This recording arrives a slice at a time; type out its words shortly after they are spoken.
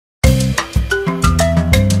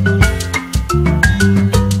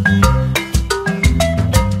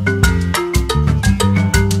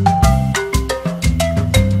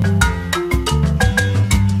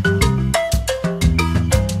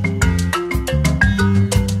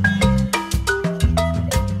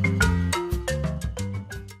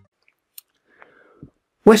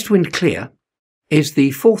West Wind Clear is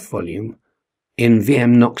the fourth volume in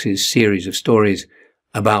V.M. Knox's series of stories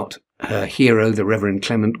about her hero, the Reverend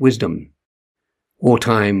Clement Wisdom,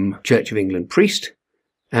 wartime Church of England priest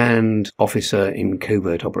and officer in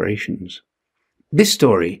covert operations. This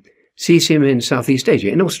story sees him in Southeast Asia,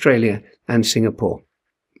 in Australia and Singapore.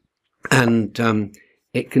 And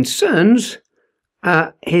it concerns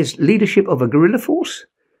his leadership of a guerrilla force,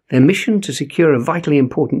 their mission to secure a vitally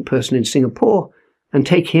important person in Singapore and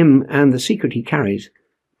take him and the secret he carries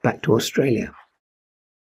back to Australia.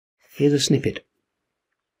 Here's a snippet.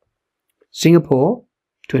 Singapore,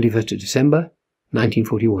 21st of December,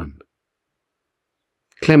 1941.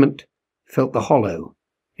 Clement felt the hollow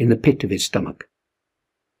in the pit of his stomach.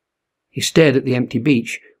 He stared at the empty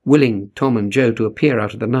beach, willing Tom and Joe to appear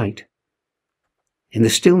out of the night. In the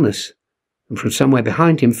stillness, and from somewhere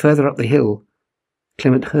behind him further up the hill,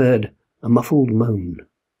 Clement heard a muffled moan.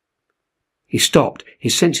 He stopped,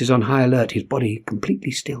 his senses on high alert, his body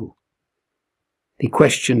completely still. He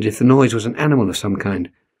questioned if the noise was an animal of some kind.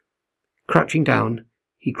 Crouching down,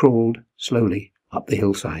 he crawled slowly up the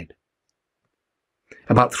hillside.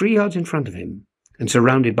 About 3 yards in front of him, and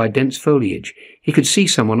surrounded by dense foliage, he could see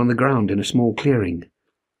someone on the ground in a small clearing.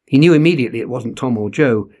 He knew immediately it wasn't Tom or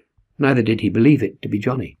Joe, neither did he believe it to be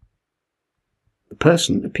Johnny. The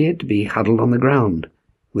person appeared to be huddled on the ground,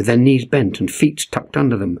 with their knees bent and feet tucked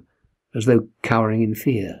under them, as though cowering in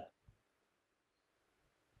fear.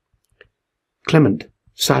 Clement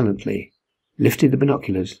silently lifted the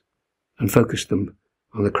binoculars and focused them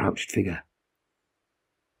on the crouched figure.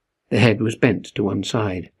 The head was bent to one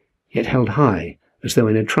side, yet held high, as though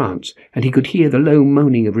in a trance, and he could hear the low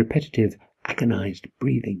moaning of repetitive, agonized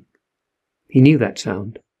breathing. He knew that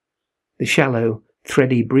sound, the shallow,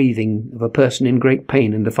 thready breathing of a person in great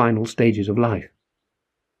pain in the final stages of life.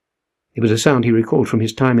 It was a sound he recalled from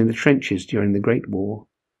his time in the trenches during the Great War.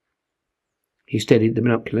 He steadied the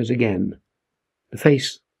binoculars again. The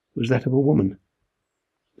face was that of a woman.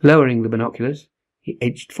 Lowering the binoculars, he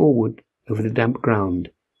edged forward over the damp ground,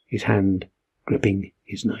 his hand gripping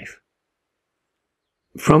his knife.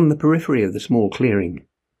 From the periphery of the small clearing,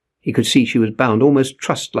 he could see she was bound almost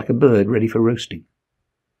trussed like a bird ready for roasting.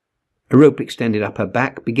 A rope extended up her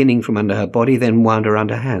back, beginning from under her body, then wound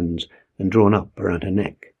around her hands and drawn up around her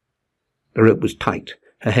neck. The rope was tight,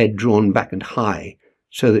 her head drawn back and high,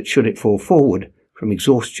 so that should it fall forward from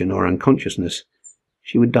exhaustion or unconsciousness,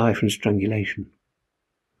 she would die from strangulation.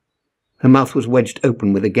 Her mouth was wedged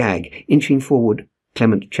open with a gag. Inching forward,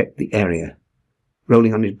 Clement checked the area.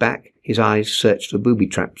 Rolling on his back, his eyes searched for booby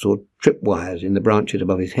traps or tripwires in the branches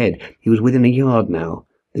above his head. He was within a yard now,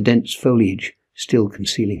 the dense foliage still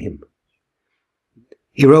concealing him.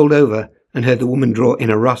 He rolled over and heard the woman draw in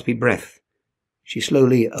a raspy breath. She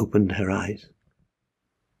slowly opened her eyes.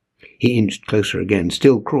 He inched closer again,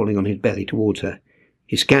 still crawling on his belly towards her.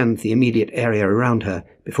 He scanned the immediate area around her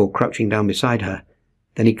before crouching down beside her.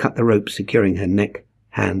 Then he cut the rope securing her neck,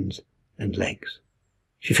 hands, and legs.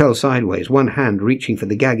 She fell sideways, one hand reaching for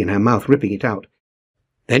the gag in her mouth, ripping it out.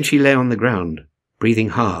 Then she lay on the ground, breathing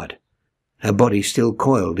hard, her body still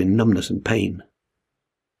coiled in numbness and pain.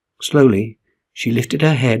 Slowly, she lifted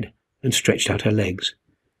her head and stretched out her legs.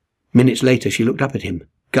 Minutes later she looked up at him,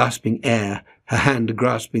 gasping air, her hand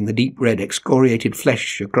grasping the deep red excoriated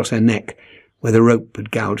flesh across her neck, where the rope had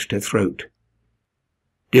gouged her throat.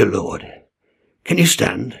 "Dear Lord, can you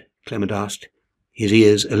stand?" Clement asked, his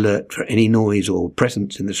ears alert for any noise or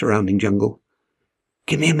presence in the surrounding jungle.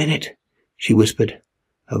 "Give me a minute," she whispered,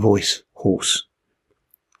 her voice hoarse.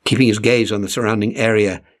 Keeping his gaze on the surrounding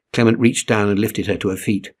area, Clement reached down and lifted her to her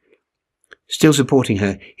feet. Still supporting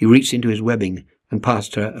her, he reached into his webbing and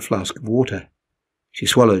passed her a flask of water. She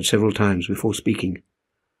swallowed several times before speaking.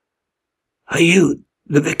 "Are you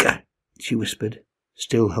the vicar?" she whispered,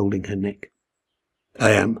 still holding her neck.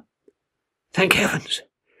 "I am." "Thank heavens.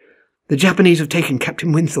 The Japanese have taken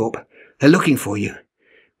Captain Winthorpe. They're looking for you.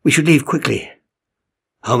 We should leave quickly."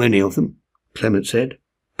 "How many of them?" Clement said,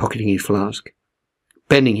 pocketing his flask.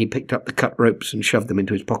 Bending, he picked up the cut ropes and shoved them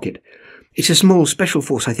into his pocket. "It's a small special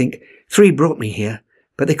force, I think. 3 brought me here,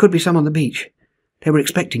 but there could be some on the beach. They were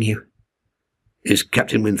expecting you." "Is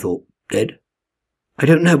Captain Winthorpe dead?" "I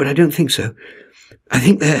don't know, but I don't think so. I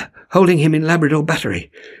think they're holding him in Labrador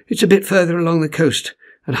Battery. It's a bit further along the coast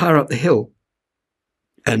and higher up the hill."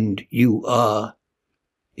 "And you are—"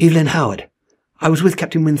 "Evelyn Howard. I was with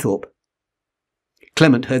Captain Winthorpe."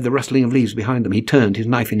 Clement heard the rustling of leaves behind them. He turned, his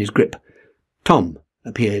knife in his grip. Tom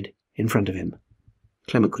appeared in front of him.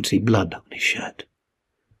 Clement could see blood on his shirt.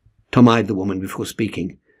 Tom eyed the woman before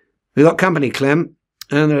speaking. "We've got company, Clem.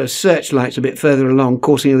 And there are searchlights a bit further along,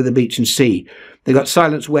 coursing over the beach and sea. They got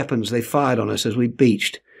silenced weapons. They fired on us as we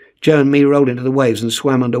beached. Joe and me rolled into the waves and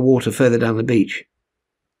swam under water further down the beach.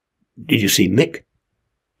 Did you see Mick?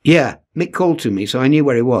 Yeah, Mick called to me, so I knew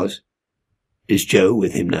where he was. Is Joe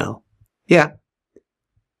with him now? Yeah.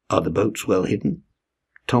 Are the boats well hidden?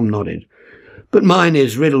 Tom nodded. But mine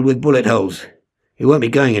is riddled with bullet holes. It won't be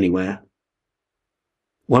going anywhere.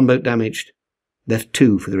 One boat damaged. Left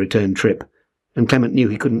 2 for the return trip, and Clement knew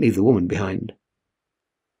he couldn't leave the woman behind.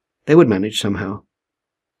 They would manage somehow.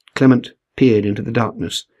 Clement peered into the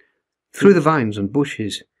darkness. Through the vines and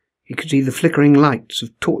bushes, he could see the flickering lights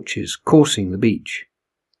of torches coursing the beach.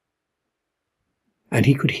 And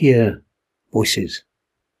he could hear voices.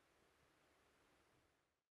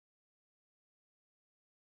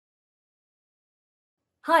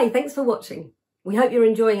 Hi, thanks for watching. We hope you're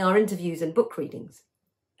enjoying our interviews and book readings.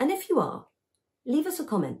 And if you are, leave us a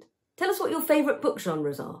comment. Tell us what your favourite book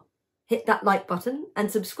genres are. Hit that like button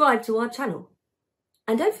and subscribe to our channel.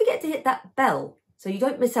 And don't forget to hit that bell so you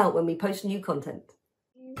don't miss out when we post new content.